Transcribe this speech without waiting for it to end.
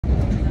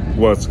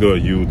What's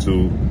good,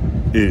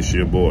 YouTube? It's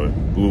your boy,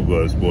 Blue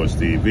Blood Sports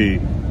TV,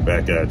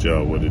 back at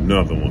y'all with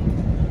another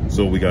one.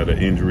 So we got an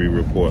injury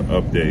report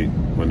update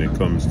when it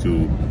comes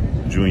to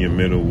junior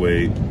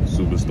middleweight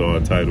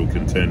superstar title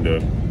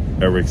contender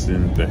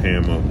Erickson the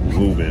Hammer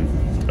Lubin.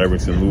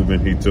 Erickson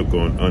Lubin, he took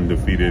on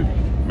undefeated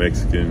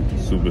Mexican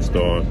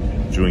superstar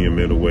junior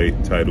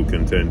middleweight title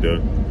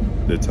contender,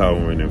 the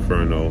towering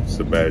inferno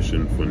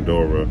Sebastian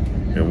Fundora,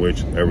 in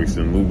which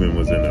Erickson Lubin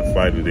was in a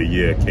Fight of the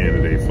Year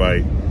candidate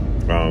fight,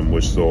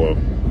 which saw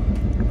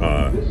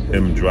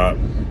him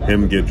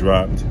get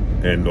dropped,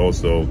 and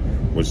also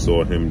which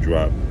saw him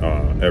drop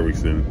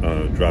Erickson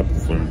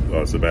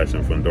from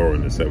Sebastian Fundora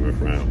in the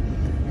 7th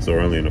round. So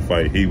early in the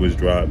fight, he was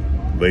dropped.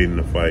 Late in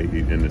the fight,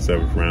 in the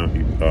 7th round,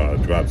 he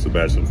dropped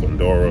Sebastian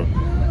Fundora.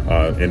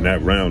 In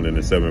that round, in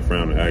the 7th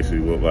round, it actually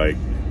looked like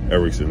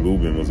Erickson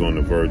Lubin was on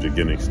the verge of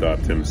getting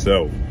stopped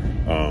himself,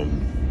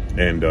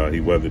 and he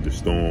weathered the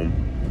storm.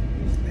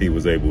 He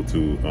was able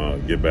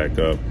to get back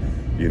up,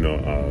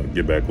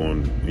 get back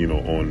on,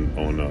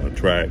 on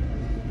track,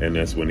 and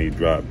that's when he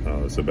dropped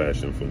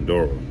Sebastian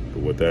Fundora.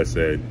 But with that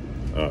said,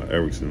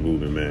 Erickson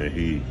Lubin, man,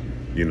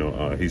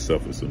 he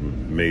suffered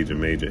some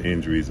major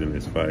injuries in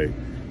this fight.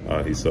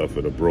 He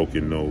suffered a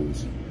broken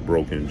nose,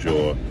 broken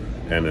jaw,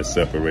 and a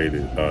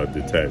separated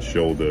detached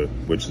shoulder,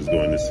 which is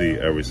going to see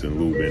Erickson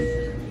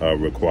Lubin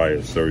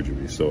require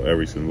surgery. So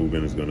Erickson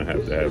Lubin is going to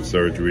have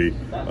surgery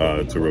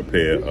to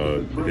repair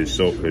his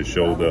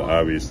shoulder.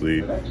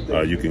 Obviously,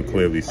 you can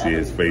clearly see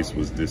his face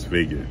was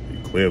disfigured.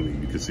 Clearly,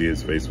 you can see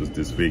his face was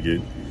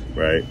disfigured,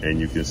 right? And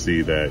you can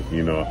see that,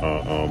 you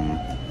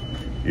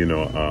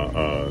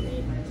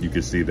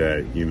can see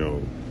that,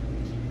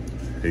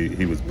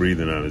 he was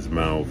breathing out his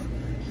mouth.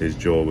 His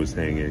jaw was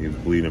hanging. He was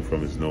bleeding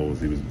from his nose.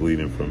 He was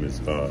bleeding from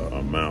his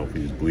mouth.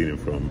 He was bleeding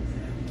from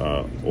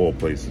all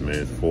places, man.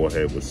 His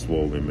forehead was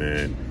swollen,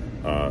 man.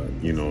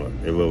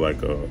 It looked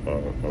like a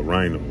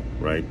rhino,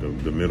 right?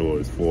 The middle of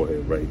his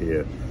forehead right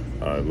here,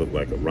 it looked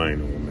like a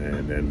rhino,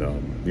 man. And,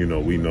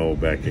 we know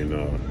back in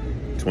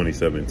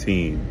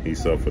 2017, he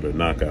suffered a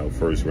knockout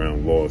first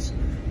round loss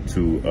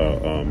to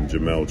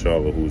Jermell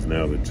Charlo, who's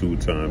now the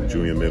 2-time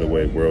junior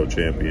middleweight world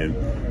champion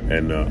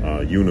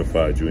and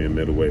unified junior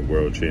middleweight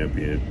world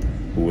champion,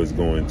 who is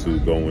going to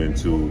go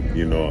into,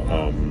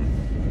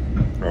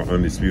 our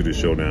undisputed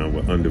showdown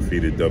with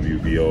undefeated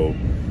WBO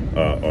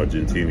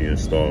Argentinian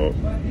star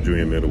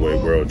junior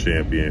middleweight world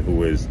champion,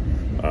 who is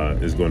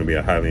going to be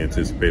a highly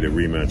anticipated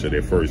rematch of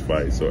their first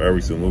fight. So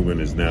Erickson Lubin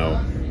is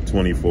now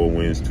 24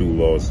 wins, 2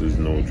 losses,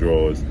 no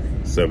draws,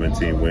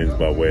 17 wins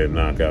by way of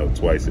knockout.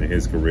 Twice in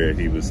his career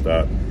he was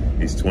stopped.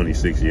 He's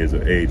 26 years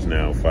of age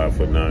now,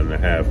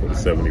 5'9.5" with a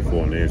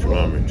 74-inch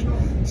arm reach.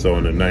 So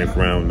in the 9th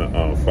round,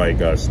 the fight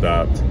got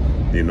stopped,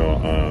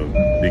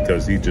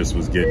 because he just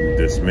was getting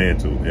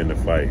dismantled in the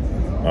fight.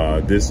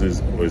 This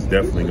was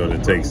definitely going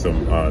to take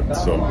some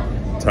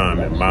time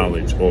and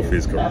mileage off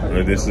his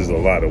career. This is a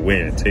lot of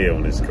wear and tear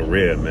on his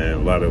career, man.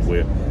 A lot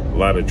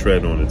of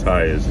tread on the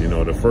tires.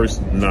 The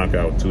first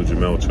knockout to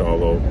Jermell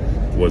Charlo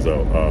was a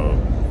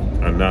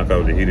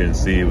knockout that he didn't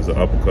see. It was an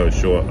uppercut,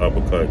 short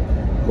uppercut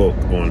hook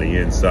on the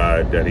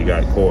inside that he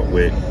got caught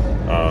with,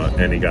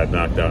 and he got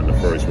knocked out in the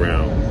first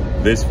round.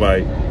 This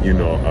fight,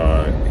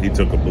 he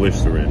took a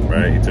blistering,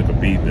 right? He took a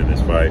beating in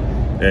this fight,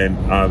 and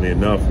oddly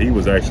enough, he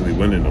was actually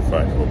winning the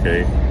fight.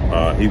 Okay,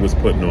 he was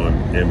putting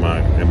on, in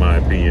my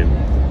opinion,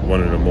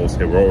 one of the most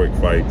heroic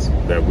fights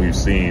that we've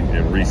seen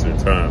in recent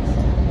times.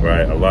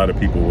 Right, a lot of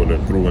people would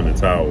have threw in the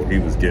towel. He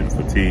was getting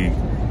fatigued.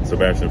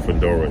 Sebastian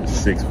Fundora is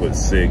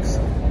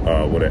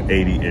 6'6", with an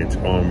 80-inch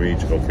arm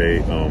reach.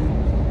 Okay,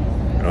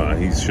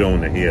 he's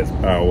shown that he has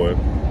power.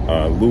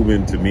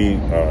 Lubin, to me,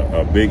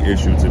 a big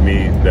issue to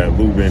me that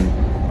Lubin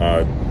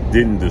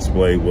didn't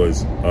display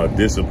was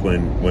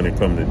discipline when it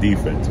comes to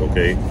defense.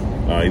 Okay,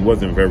 he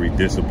wasn't very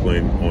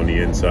disciplined on the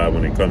inside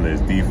when it comes to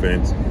his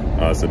defense.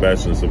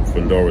 Sebastian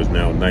Fundora is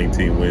now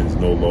 19 wins,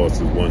 no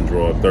losses, 1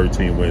 draw,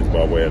 13 wins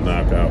by way of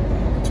knockout.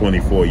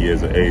 24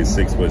 years of age,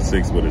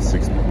 6'6"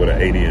 with an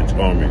 80-inch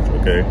arm reach.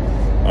 Okay,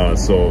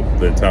 so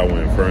the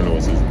Towering Inferno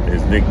is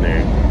his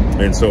nickname.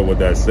 And so with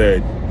that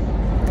said,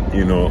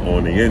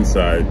 on the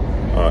inside,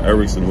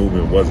 Erickson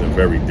Lubin wasn't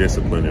very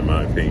disciplined, in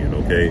my opinion.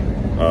 Okay,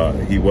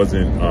 he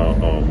wasn't.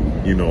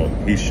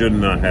 He should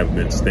not have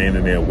been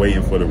standing there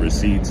waiting for the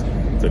receipts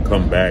to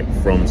come back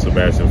from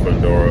Sebastian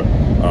Fundora.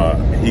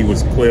 He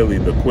was clearly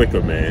the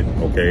quicker man.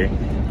 Okay,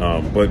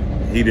 but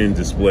he didn't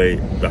display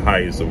the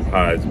highest of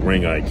highs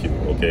ring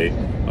IQ. Okay,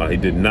 he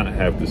did not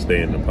have to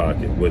stay in the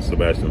pocket with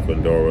Sebastian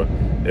Fundora.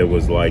 It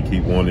was like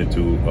he wanted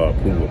to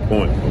prove a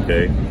point.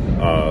 Okay,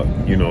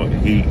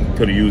 he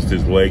could have used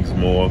his legs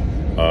more.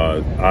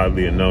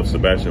 Oddly enough,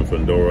 Sebastian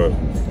Fundora,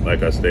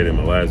 like I stated in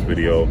my last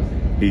video,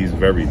 he's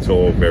very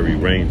tall, very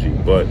rangy,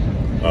 but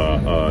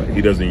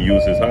he doesn't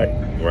use his height.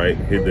 Right,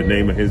 the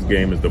name of his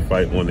game is to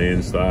fight on the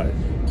inside,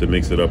 to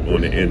mix it up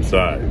on the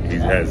inside. He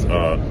has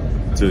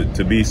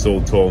to be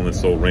so tall and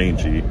so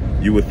rangy,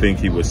 you would think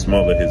he would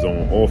smother his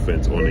own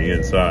offense on the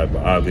inside,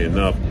 but oddly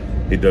enough,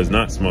 he does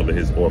not smother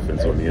his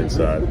offense on the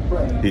inside.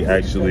 He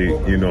actually,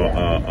 you know,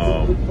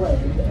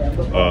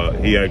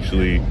 he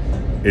actually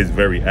is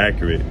very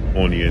accurate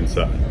on the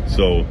inside.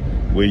 So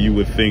where you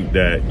would think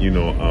that, you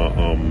know,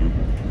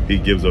 he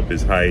gives up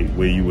his height,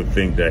 where you would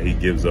think that he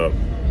gives up,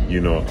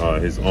 you know,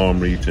 his arm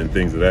reach and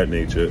things of that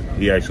nature,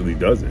 he actually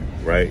doesn't,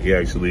 right? He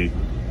actually,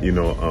 you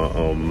know,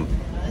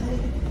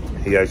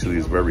 he actually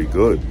is very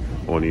good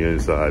on the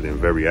inside and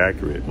very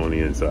accurate on the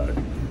inside,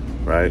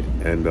 right?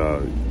 And,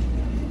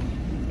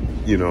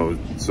 you know,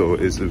 so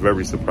it's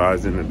very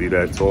surprising to be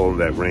that tall,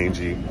 that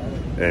rangy,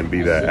 and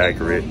be that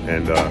accurate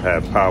and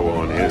have power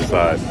on the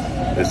inside.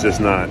 It's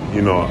just not,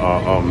 you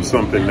know,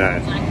 something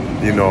that,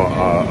 you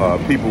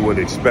know, people would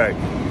expect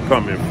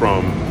coming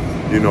from,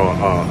 you know,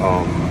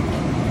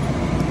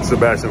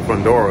 Sebastian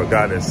Fundora, a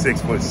guy that's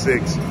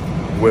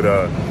 6'6" with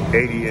a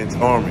 80-inch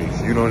arm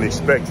reach. You don't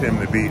expect him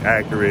to be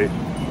accurate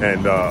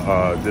and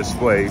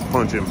display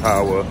punching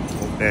power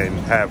and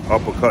have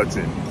uppercuts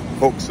and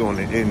hooks on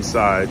the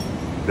inside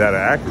that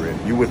are accurate.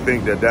 You would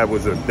think that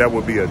that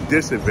would be a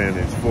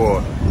disadvantage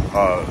for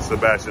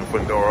Sebastian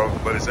Fundora,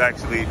 but it's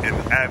actually an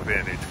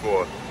advantage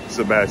for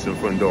Sebastian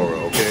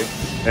Fundora, okay?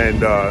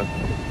 And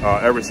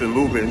Erickson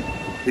Lubin,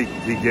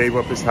 he gave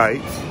up his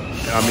height.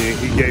 I mean,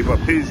 he gave up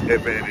his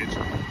advantage,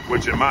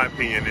 which in my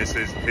opinion is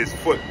his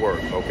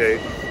footwork, okay?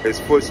 His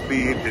foot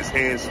speed, his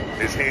hand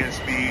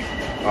speed,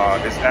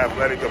 his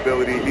athletic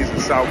ability. He's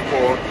a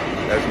southpaw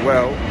as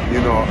well,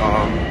 you know,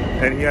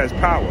 and he has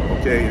power,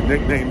 okay? His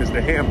nickname is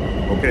the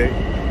Hammer, okay?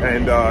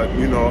 And,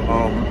 you know,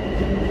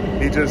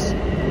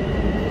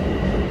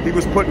 he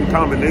was putting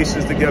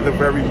combinations together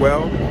very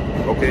well,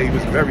 okay? He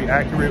was very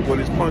accurate with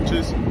his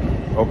punches,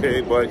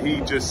 okay? But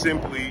he just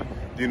simply,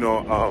 you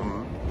know,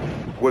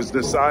 was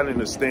deciding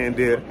to stand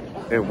there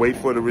and wait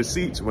for the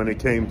receipts when it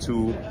came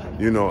to,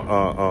 you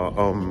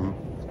know,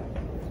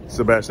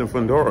 Sebastian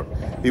Fundora.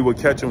 He would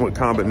catch him with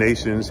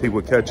combinations. He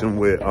would catch him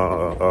with,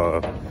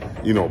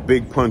 you know,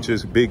 big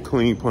punches, big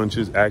clean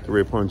punches,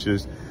 accurate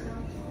punches.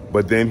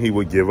 But then he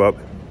would give up.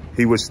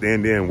 He would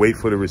stand there and wait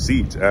for the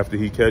receipts after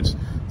he catch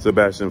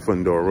Sebastian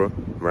Fundora,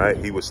 right?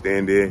 He would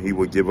stand there. He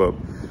would give up,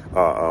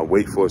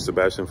 wait for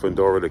Sebastian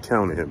Fundora to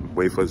counter him,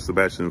 wait for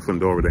Sebastian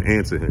Fundora to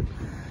answer him.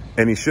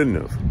 And he shouldn't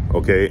have,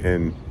 okay?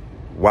 And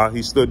while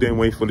he stood there and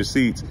waited for the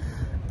seats,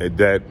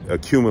 that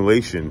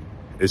accumulation,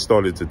 it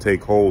started to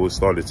take hold. It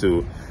started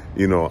to,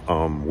 you know,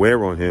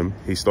 wear on him.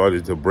 He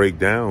started to break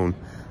down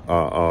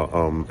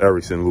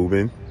Erickson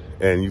Lubin.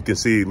 And you can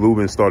see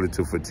Lubin started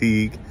to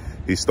fatigue.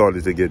 He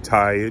started to get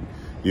tired.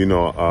 You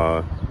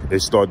know, it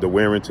started to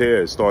wear and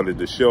tear. It started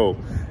to show.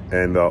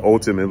 And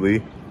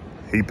ultimately,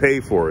 he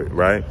paid for it,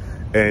 right?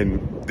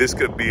 And this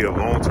could be a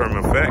long-term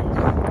effect,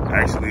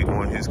 actually,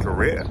 on his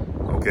career.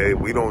 Okay,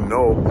 we don't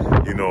know,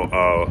 you know,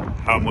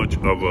 how much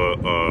of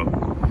a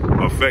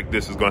effect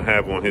this is going to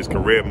have on his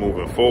career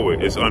moving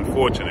forward. It's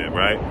unfortunate,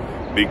 right?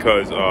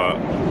 Because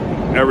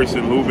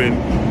Erickson Lubin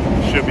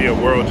should be a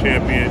world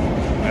champion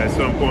at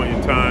some point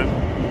in time.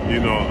 You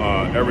know,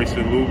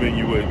 Erickson Lubin,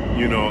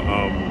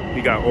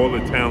 he got all the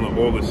talent,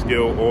 all the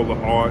skill, all the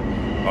heart,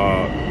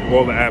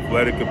 all the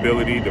athletic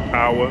ability, the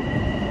power.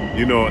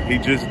 You know, he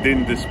just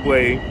didn't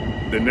display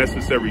the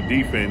necessary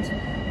defense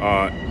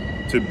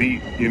to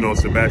beat, you know,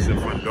 Sebastian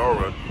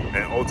Fundora,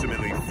 and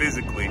ultimately,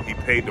 physically, he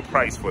paid the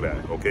price for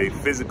that, okay?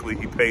 Physically,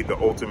 he paid the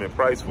ultimate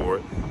price for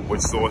it,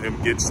 which saw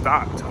him get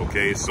stopped,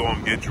 okay? It saw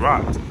him get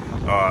dropped.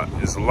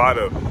 There's a lot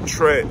of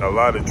tread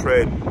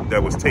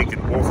that was taken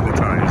off the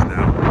tires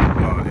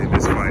now in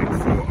this fight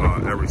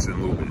for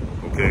Erickson Lubin,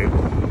 okay?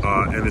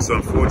 And it's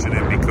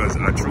unfortunate because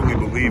I truly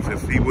believe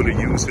if he would have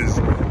used his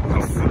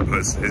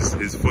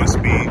foot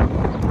speed,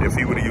 if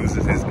he would have used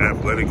his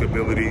athletic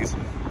abilities,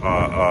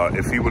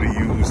 if he would have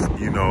used,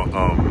 you know,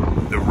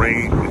 the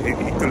range, he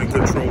could have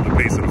controlled the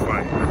pace of the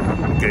fight.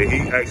 Okay,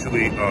 he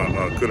actually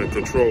could have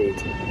controlled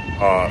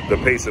the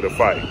pace of the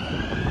fight.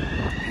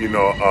 You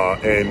know,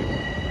 and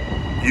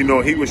you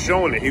know, he was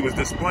showing it. He was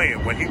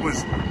displaying when he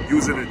was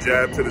using a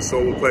jab to the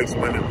solar plex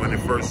when it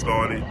first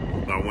started.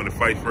 When the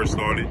fight first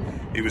started,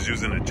 he was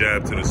using a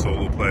jab to the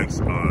solar plex.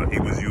 He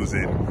was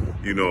using,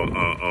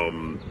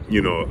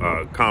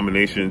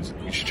 combinations,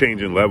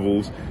 exchanging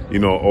levels. You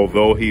know,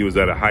 although he was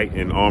at a height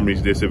and arm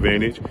reach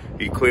disadvantage,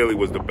 he clearly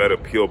was the better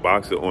pure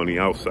boxer on the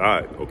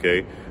outside.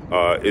 Okay,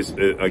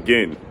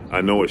 again,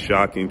 I know it's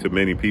shocking to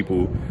many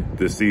people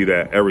to see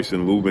that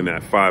Erickson Lubin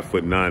at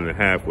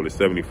 5'9.5" with a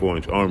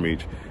 74-inch arm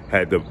reach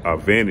had the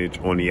advantage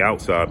on the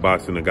outside,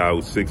 boxing a guy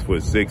who's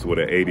 6'6" with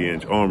an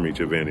 80-inch arm reach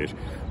advantage.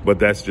 But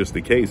that's just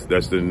the case.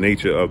 That's the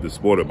nature of the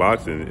sport of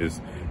boxing.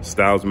 Is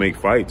styles make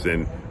fights,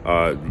 and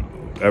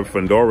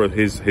Fundora,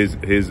 his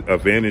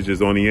advantage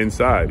is on the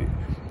inside.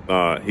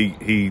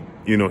 He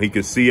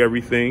can see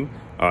everything.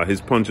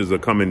 His punches are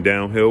coming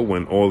downhill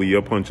when all of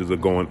your punches are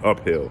going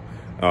uphill.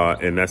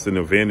 And that's an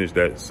advantage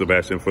that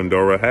Sebastian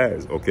Fundora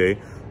has, okay?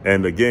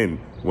 And again,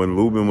 when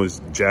Lubin was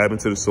jabbing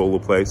to the solar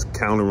plex,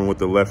 countering with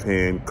the left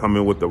hand,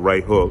 coming with the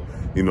right hook,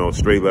 you know,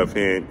 straight left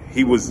hand,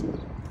 he was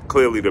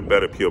clearly the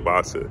better pure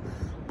boxer.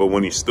 But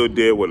when he stood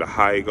there with a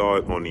high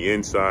guard on the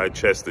inside,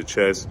 chest to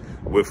chest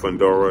with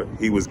Fundora,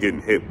 he was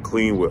getting hit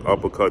clean with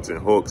uppercuts and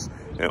hooks.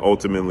 And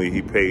ultimately,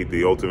 he paid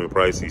the ultimate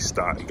price. He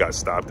got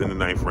stopped in the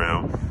 9th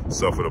round,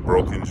 suffered a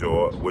broken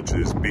jaw, which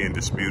is being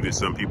disputed.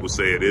 Some people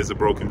say it is a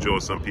broken jaw.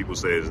 Some people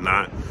say it's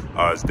not.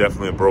 It's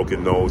definitely a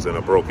broken nose and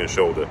a broken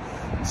shoulder.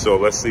 So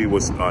let's see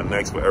what's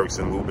next for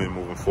Erickson Lubin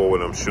moving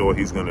forward. I'm sure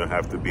he's going to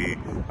have to be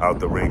out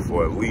the ring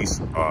for at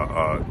least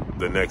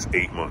the next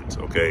 8 months,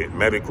 okay?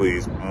 Medically,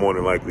 he's more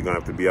than likely going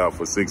to have to be out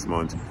for 6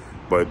 months.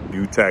 But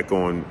you tack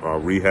on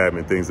rehab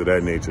and things of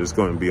that nature, it's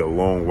going to be a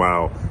long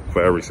while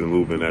for Erickson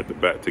Lubin at the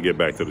back to get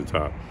back to the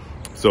top.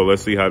 So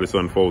let's see how this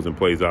unfolds and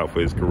plays out for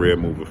his career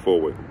moving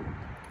forward.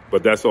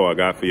 But that's all I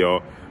got for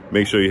y'all.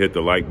 Make sure you hit the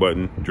like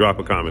button. Drop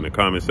a comment in the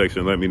comment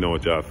section. Let me know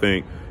what y'all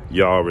think.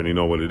 Y'all already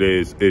know what it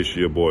is. It's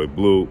your boy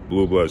Blue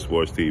Blood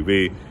Sports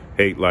TV.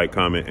 Hate, like,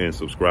 comment, and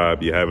subscribe.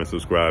 If you haven't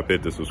subscribed,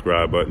 hit the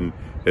subscribe button,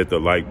 hit the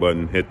like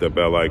button, hit the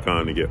bell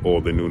icon to get all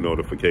the new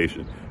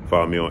notifications.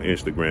 Follow me on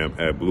Instagram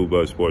at Blue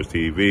Blood Sports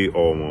TV,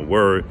 all one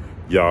word.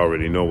 Y'all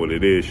already know what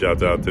it is.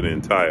 Shout out to the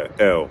entire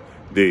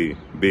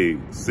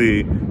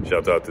LDBC.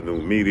 Shout out to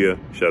New Media.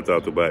 Shout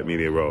out to Black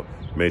Media Row.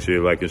 Make sure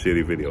you like and share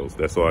these videos.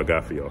 That's all I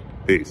got for y'all.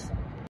 Peace.